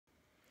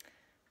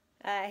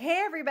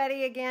Hey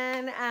everybody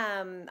again.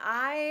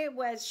 I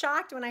was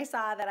shocked when I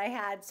saw that I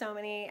had so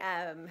many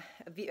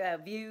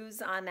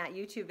views on that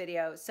YouTube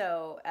video.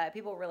 So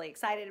people were really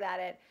excited about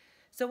it.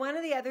 So one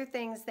of the other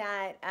things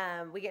that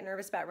we get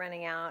nervous about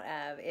running out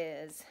of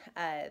is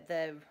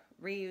the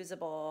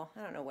reusable,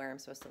 I don't know where I'm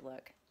supposed to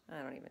look.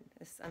 I'm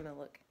going to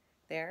look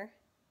there.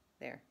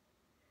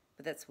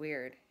 But that's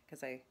weird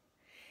because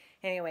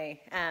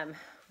anyway,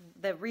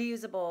 the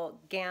reusable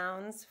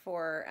gowns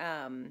for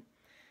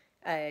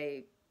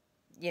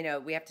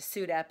we have to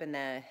suit up in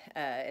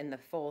the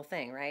full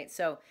thing, right?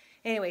 So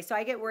anyway, so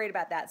I get worried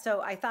about that.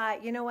 So I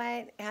thought, you know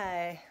what,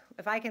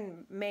 if I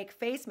can make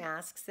face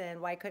masks, then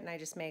why couldn't I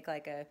just make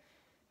like a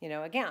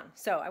gown?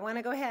 So I want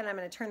to go ahead and I'm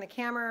going to turn the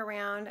camera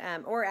around,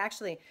 or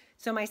actually,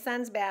 so my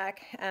son's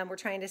back. We're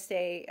trying to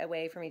stay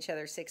away from each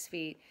other 6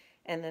 feet.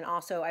 And then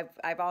also,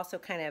 I've also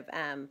kind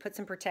of put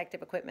some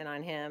protective equipment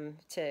on him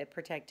to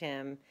protect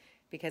him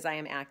because I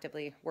am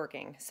actively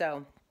working.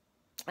 So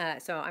I'm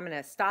going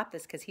to stop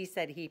this because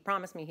he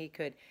promised me he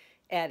could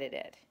edit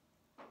it.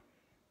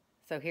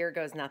 So here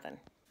goes nothing.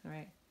 All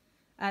right.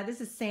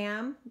 This is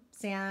Sam.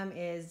 Sam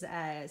is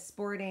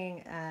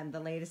sporting the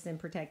latest in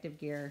protective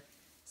gear.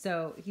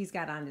 So he's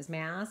got on his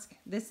mask.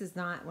 This is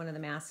not one of the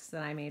masks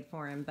that I made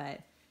for him,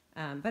 but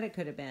it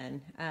could have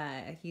been.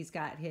 He's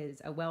got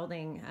a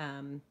welding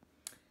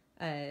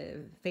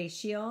face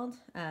shield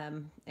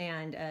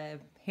and a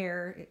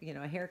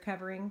hair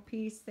covering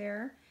piece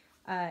there.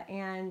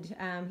 And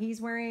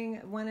he's wearing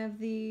one of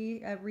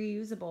the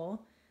reusable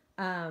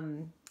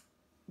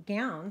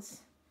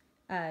gowns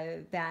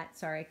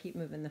sorry, I keep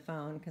moving the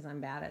phone because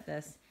I'm bad at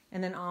this.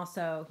 And then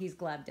also he's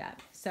gloved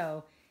up.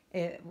 So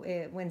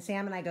when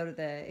Sam and I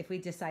if we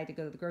decide to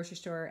go to the grocery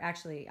store,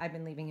 actually I've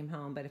been leaving him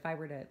home, but if I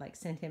were to like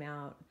send him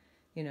out,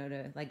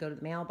 to like go to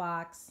the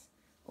mailbox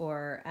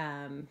or,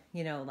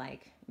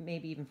 like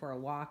maybe even for a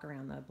walk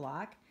around the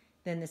block,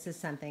 then this is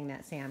something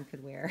that Sam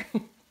could wear.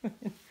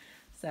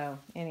 So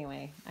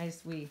anyway,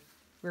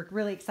 we're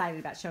really excited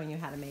about showing you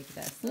how to make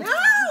this.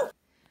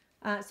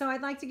 No! So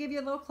I'd like to give you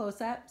a little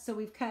close up. So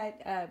we've got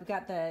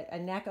a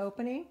neck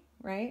opening,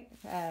 right?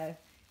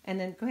 And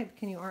then go ahead,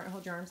 can you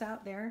hold your arms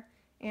out there?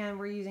 And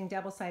we're using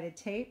double-sided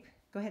tape.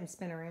 Go ahead and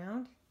spin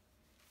around.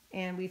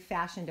 And we've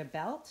fashioned a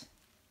belt.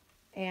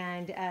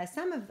 And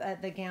some of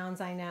the gowns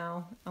I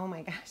know, oh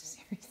my gosh,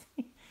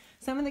 seriously.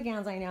 Some of the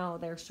gowns I know,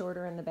 they're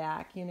shorter in the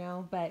back,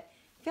 but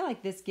I feel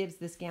like this gives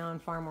this gown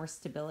far more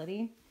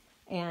stability.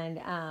 And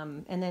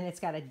then it's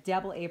got a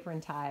double apron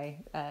tie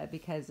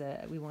because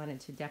we wanted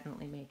to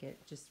definitely make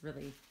it just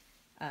really,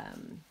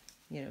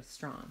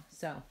 strong.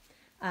 So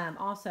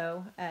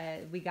also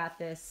we got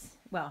this.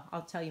 Well,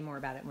 I'll tell you more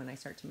about it when I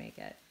start to make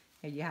it.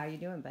 Hey, how are you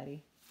doing,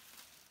 buddy?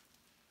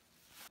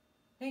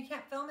 No, you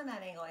can't film in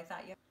that angle. I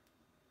thought you.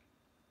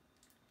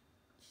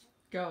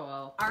 Go,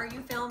 well. Are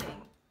you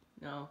filming?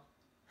 No.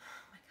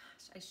 Oh my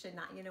gosh, I should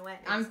not. You know what?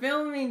 I'm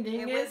filming,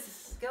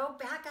 dingus. Go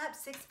back up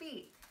 6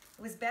 feet.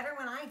 It was better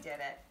when I did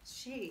it.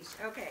 Sheesh.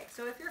 Okay,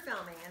 so if you're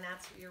filming, and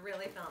you're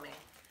really filming.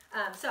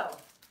 So,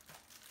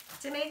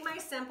 to make my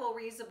simple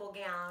reusable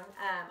gown,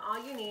 all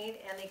you need,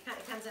 and it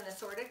comes in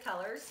assorted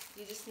colors,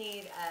 you just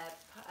need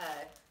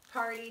a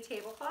party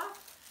tablecloth,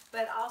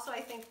 but also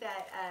I think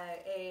that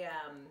a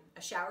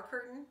shower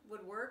curtain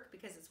would work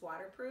because it's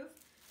waterproof.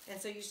 And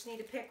so you just need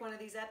to pick one of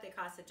these up. They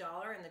cost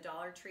 $1, and the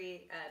Dollar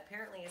Tree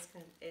apparently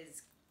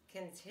is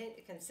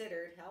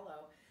considered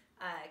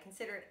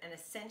an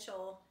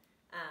essential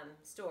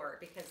store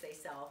because they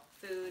sell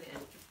food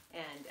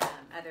and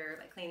other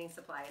like cleaning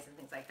supplies and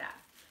things like that.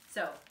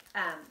 So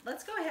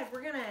let's go ahead.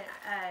 We're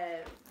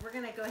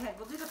gonna go ahead.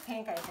 We'll do the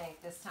pink, I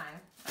think, this time.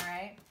 All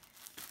right.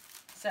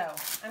 So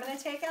I'm gonna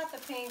take out the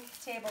pink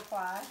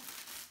tablecloth.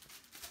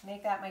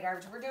 Make that my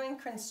garbage. We're doing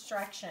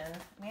construction.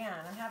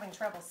 Man, I'm having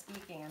trouble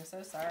speaking. I'm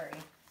so sorry.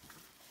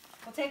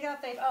 We'll take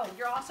out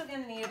you're also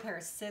gonna need a pair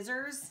of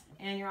scissors,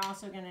 and you're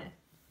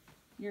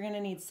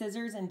gonna need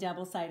scissors and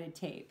double-sided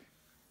tape.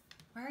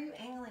 Why are you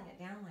angling it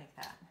down like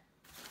that?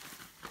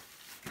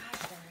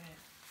 Gosh darn it.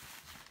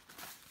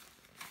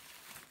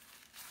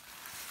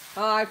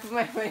 Oh, I put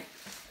my way.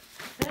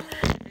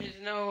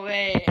 There's no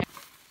way.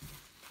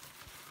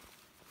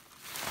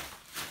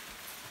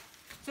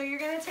 So you're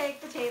going to take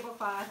the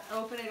tablecloth,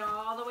 open it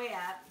all the way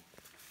up,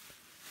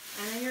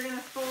 and then you're going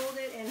to fold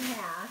it in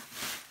half.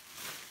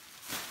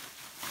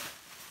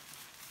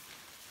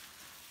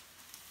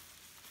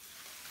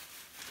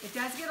 It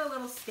does get a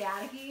little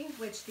staticky,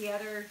 which the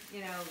other,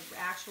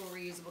 actual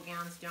reusable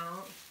gowns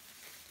don't.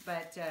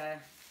 But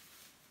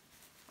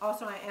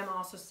also, I am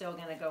also still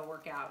going to go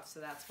work out, so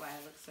that's why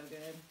I look so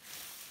good.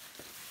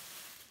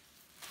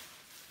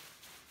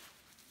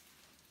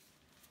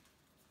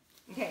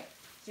 Okay,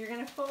 so you're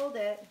going to fold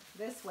it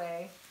this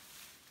way,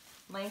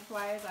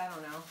 lengthwise, I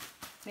don't know.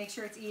 Make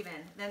sure it's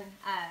even. Then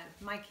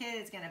my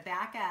kid is going to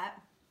back up,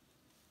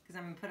 because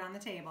I'm going to put it on the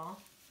table.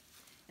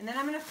 And then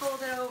I'm going to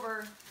fold it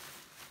over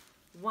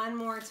one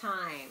more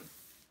time.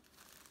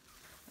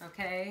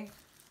 Okay?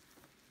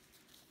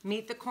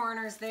 Meet the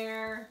corners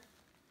there.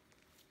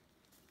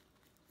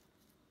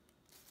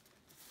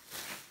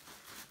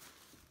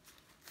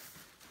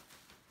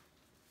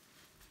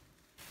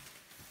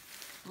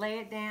 lay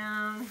it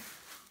down,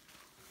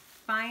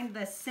 find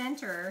the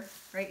center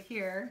right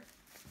here,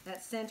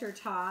 that center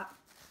top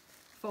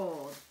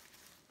fold,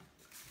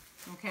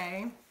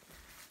 okay?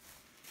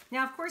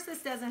 Now, of course,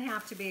 this doesn't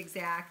have to be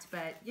exact,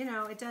 but you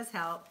know, it does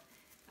help.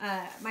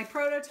 My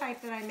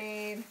prototype that I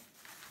made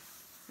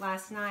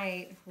last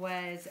night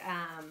was,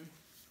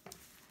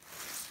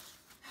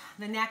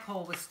 the neck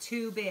hole was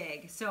too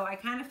big. So I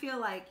kind of feel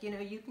like, you know,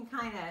 you can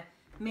kind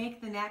of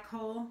make the neck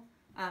hole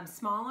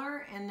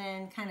smaller and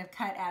then kind of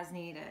cut as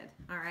needed,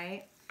 all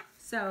right?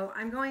 So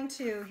I'm going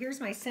to, here's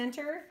my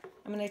center.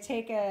 I'm gonna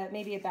take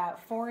maybe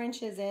about 4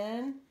 inches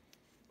in,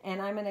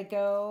 and I'm gonna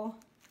go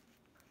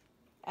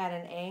at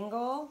an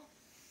angle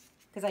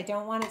because I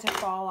don't want it to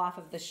fall off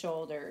of the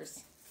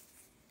shoulders.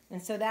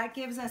 And so that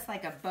gives us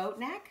like a boat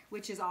neck,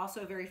 which is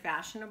also very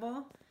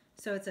fashionable.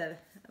 So it's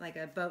like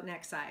a boat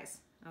neck size,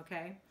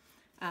 okay?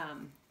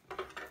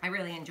 I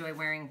really enjoy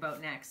wearing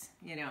boat necks.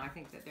 You know, I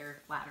think that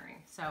they're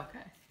flattering. So,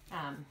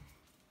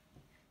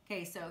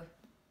 okay, so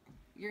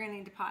you're gonna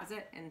need to pause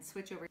it and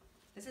switch over.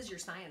 This is your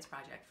science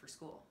project for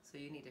school, so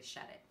you need to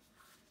shut it.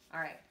 All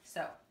right,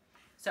 so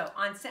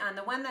on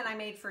the one that I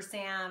made for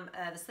Sam,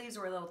 the sleeves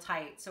were a little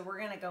tight, so we're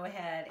gonna go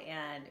ahead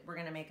and we're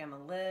gonna make them a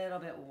little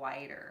bit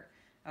wider.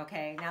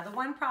 Okay, now the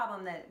one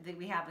problem that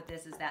we have with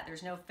this is that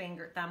there's no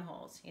thumb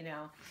holes, you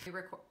know.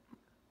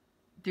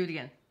 Do it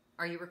again.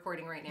 Are you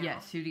recording right now?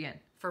 Yes, do it again.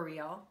 For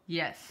real?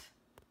 Yes.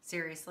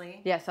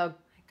 Seriously? Yes, I'll... Oh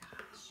my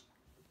gosh.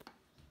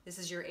 This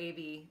is your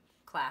AV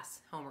class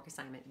homework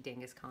assignment,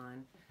 Dingus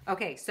Khan.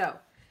 Okay, so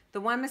the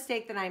one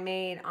mistake that I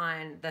made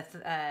on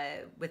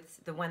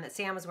with the one that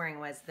Sam was wearing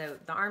was the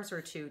arms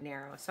were too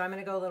narrow. So I'm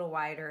gonna go a little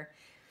wider.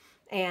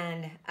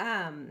 And,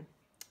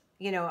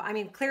 you know, I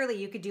mean, clearly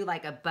you could do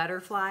like a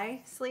butterfly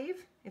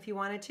sleeve if you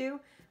wanted to,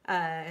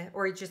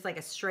 or just like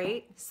a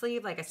straight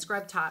sleeve, like a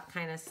scrub top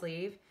kind of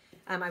sleeve.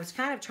 I was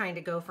kind of trying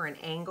to go for an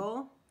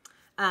angle,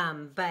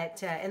 and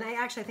I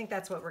actually think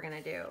that's what we're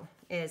gonna do,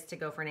 is to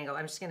go for an angle.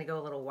 I'm just gonna go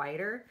a little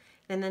wider.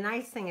 Then the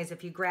nice thing is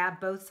if you grab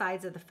both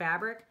sides of the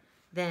fabric,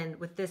 then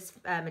with this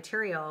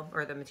material,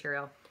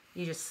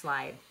 you just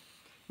slide.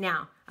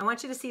 Now, I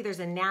want you to see there's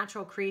a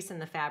natural crease in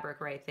the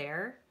fabric right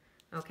there,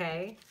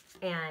 okay?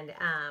 And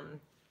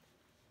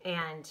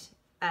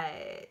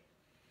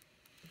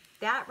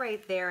that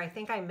right there, I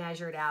think I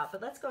measured out,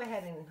 but let's go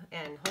ahead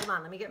and hold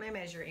on, let me get my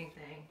measuring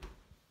thing.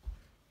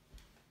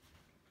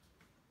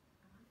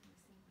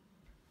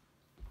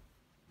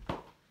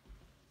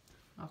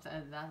 I'll have to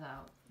edit that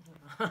out.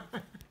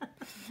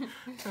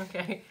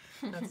 Okay,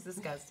 that's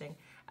disgusting.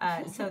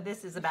 So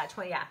this is about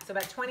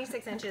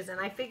 26 inches, and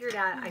I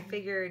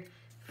figured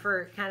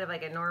for kind of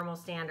like a normal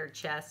standard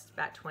chest,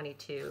 about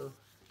 22,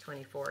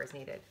 24 is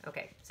needed.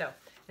 Okay, so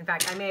in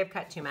fact, I may have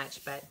cut too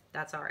much, but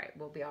that's all right.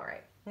 We'll be all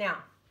right. Now,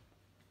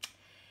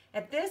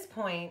 at this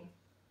point,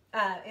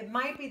 it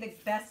might be the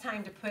best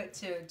time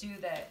to do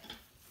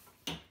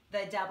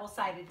the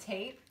double-sided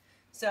tape.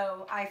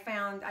 So I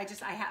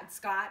had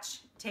Scotch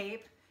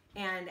tape,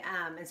 and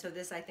so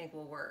this I think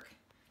will work.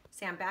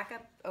 Sam, back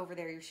up over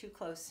there. You're too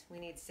close. We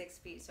need 6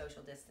 feet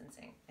social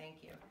distancing.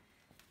 Thank you.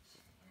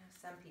 Yeah,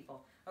 some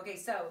people. Okay,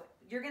 so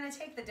you're gonna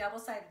take the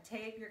double-sided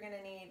tape. You're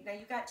gonna need, now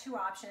you've got 2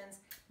 options.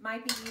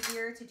 Might be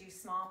easier to do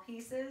small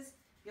pieces.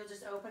 You'll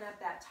just open up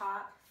that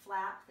top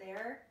flap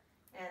there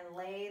and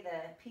lay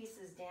the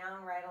pieces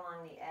down right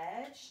along the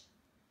edge.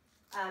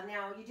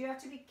 Now, you do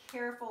have to be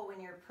careful when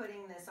you're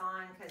putting this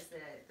on because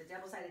the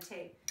double-sided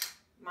tape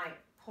might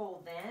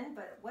pull then,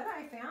 but what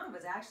I found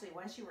was actually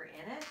once you were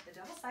in it, the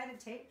double-sided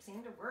tape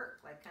seemed to work,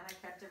 like kind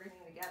of kept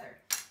everything together.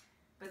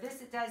 But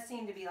this, it does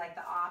seem to be like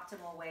the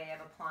optimal way of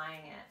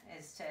applying it,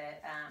 is to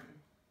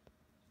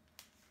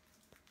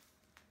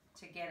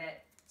get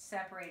it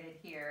separated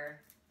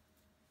here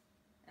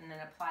and then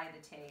apply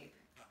the tape.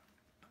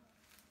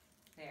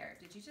 There,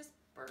 did you just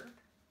burp?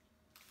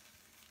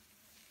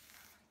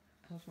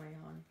 That was my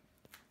yawn.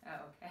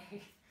 Oh,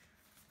 okay.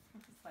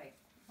 It's like,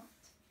 what?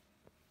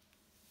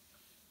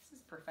 This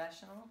is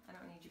professional. I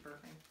don't need you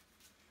burping.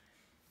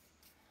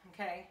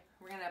 Okay,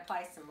 we're gonna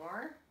apply some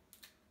more.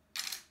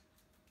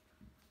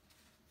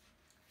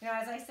 You know,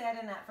 as I said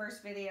in that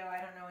first video,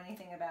 I don't know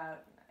anything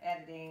about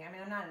editing. I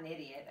mean, I'm not an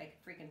idiot. I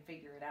could freaking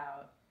figure it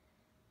out.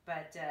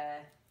 But,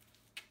 I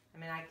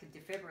mean, I could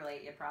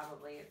defibrillate you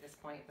probably at this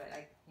point, but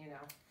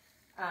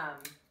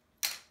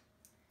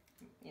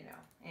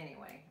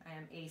anyway, I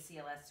am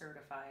ACLS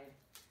certified,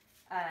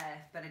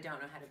 but I don't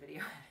know how to video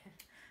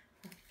edit.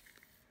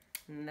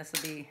 And this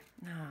will be,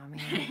 oh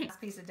man, this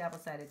piece of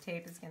double-sided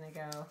tape is gonna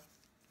go.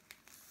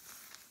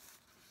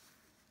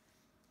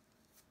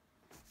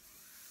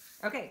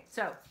 Okay,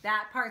 so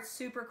that part's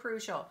super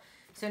crucial.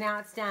 So now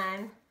it's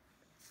done.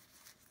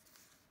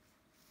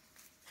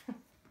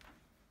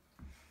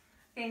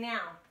 Okay,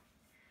 now,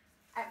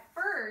 at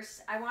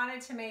first, I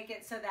wanted to make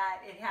it so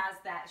that it has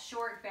that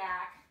short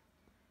back,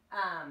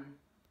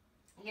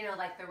 you know,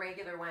 like the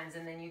regular ones,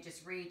 and then you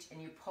just reach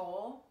and you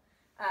pull.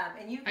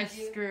 And you can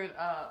screwed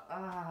up.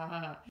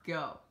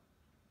 Go.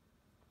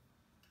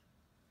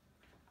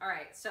 All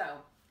right, so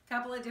a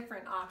couple of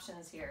different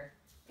options here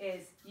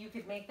is you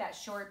could make that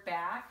short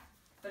back,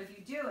 but if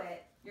you do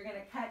it, you're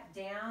gonna cut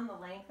down the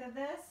length of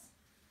this,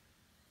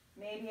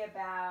 maybe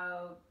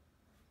about,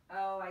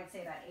 I'd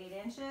say about 8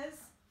 inches.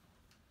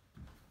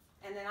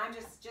 And then I'm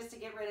just to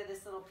get rid of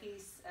this little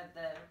piece of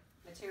the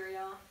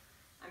material,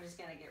 I'm just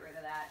gonna get rid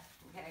of that,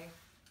 okay?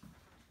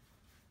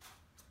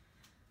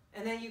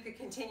 And then you could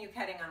continue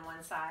cutting on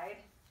one side,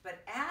 but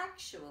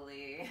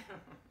actually,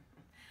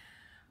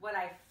 what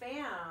I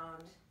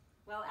found,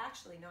 well,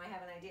 actually, no, I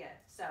have an idea.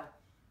 So,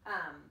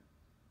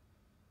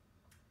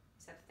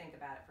 just have to think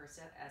about it for a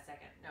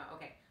second. No,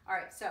 okay. All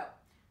right, so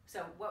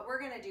what we're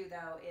gonna do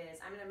though is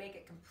I'm gonna make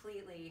it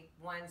completely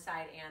one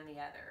side and the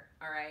other,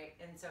 all right?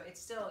 And so it's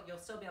still, you'll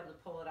still be able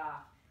to pull it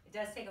off. It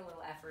does take a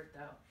little effort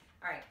though.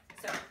 All right,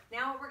 so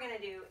now what we're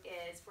gonna do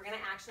is we're gonna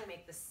actually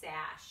make the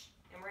sash.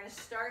 And we're gonna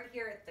start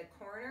here at the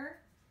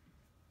corner,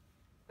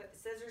 put the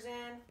scissors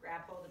in,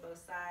 grab hold of both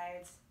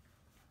sides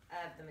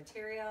of the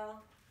material,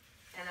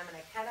 and I'm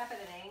gonna cut up at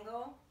an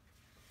angle.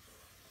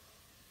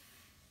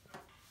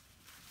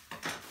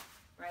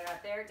 Right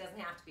up there, it doesn't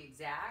have to be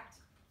exact.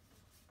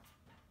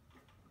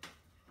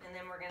 And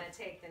then we're gonna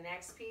take the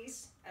next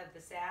piece of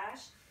the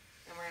sash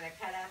and we're gonna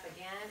cut up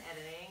again at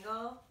an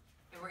angle,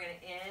 and we're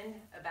gonna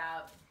end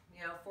about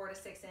 4 to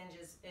 6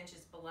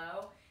 inches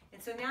below.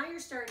 And so now you're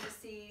starting to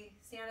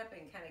stand up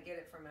and kind of get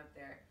it from up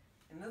there.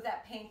 And move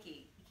that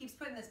pinky. He keeps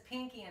putting this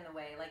pinky in the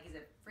way like he's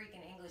a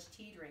freaking English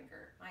tea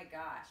drinker. My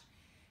gosh.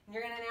 And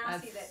you're gonna now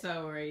see that. That's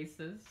so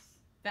racist.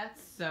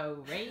 That's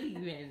so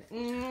Raven.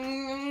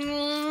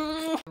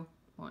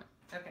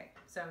 Okay,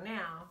 so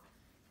now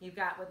you've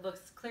got what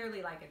looks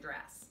clearly like a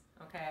dress,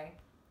 okay?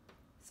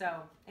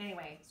 So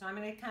anyway, so I'm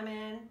gonna come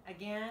in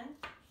again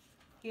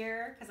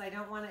here because I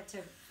don't want it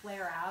to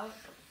flare out,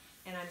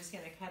 and I'm just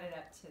gonna cut it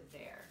up to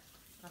there.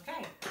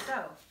 Okay,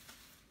 so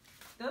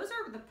those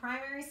are the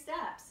primary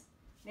steps.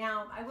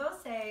 Now, I will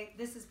say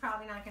this is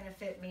probably not gonna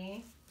fit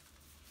me,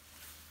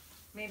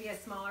 maybe a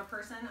smaller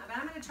person, but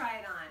I'm gonna try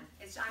it on.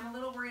 I'm a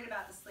little worried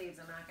about the sleeves,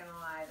 I'm not gonna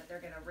lie, that they're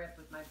gonna rip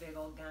with my big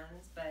old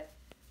guns, but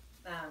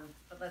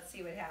let's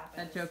see what happens.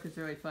 That joke is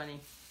really funny.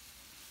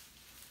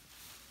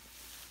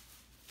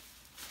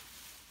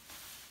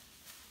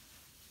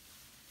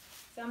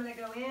 So I'm gonna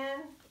go in.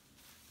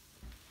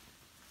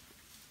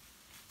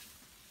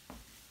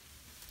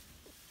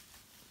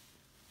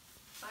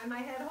 Find my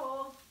head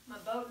hole, my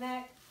boat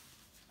neck.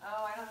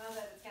 Oh, I don't know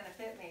that it's gonna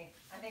fit me.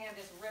 I think I'm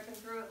just ripping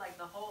through it like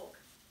the Hulk.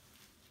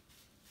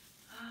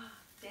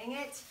 Dang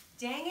it,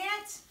 dang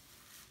it!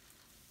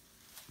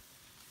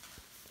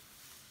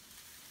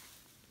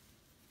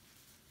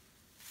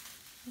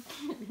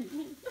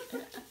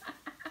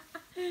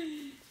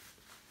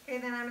 Okay,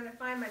 then I'm gonna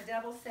find my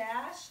double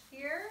sash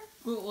here.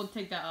 We'll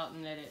take that out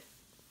and edit.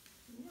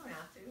 You don't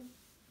have to.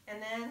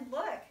 And then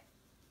look.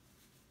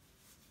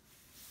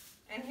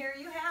 And here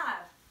you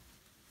have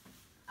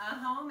a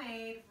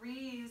homemade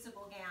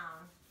reusable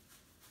gown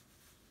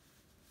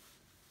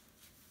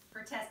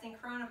for testing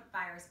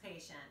coronavirus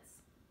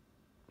patients.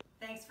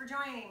 Thanks for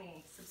joining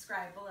me.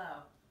 Subscribe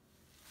below.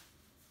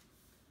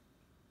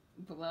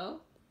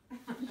 Below?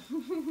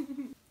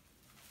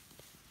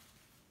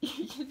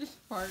 You just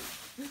fart.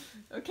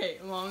 Okay,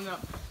 well, no,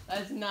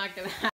 that's not gonna happen.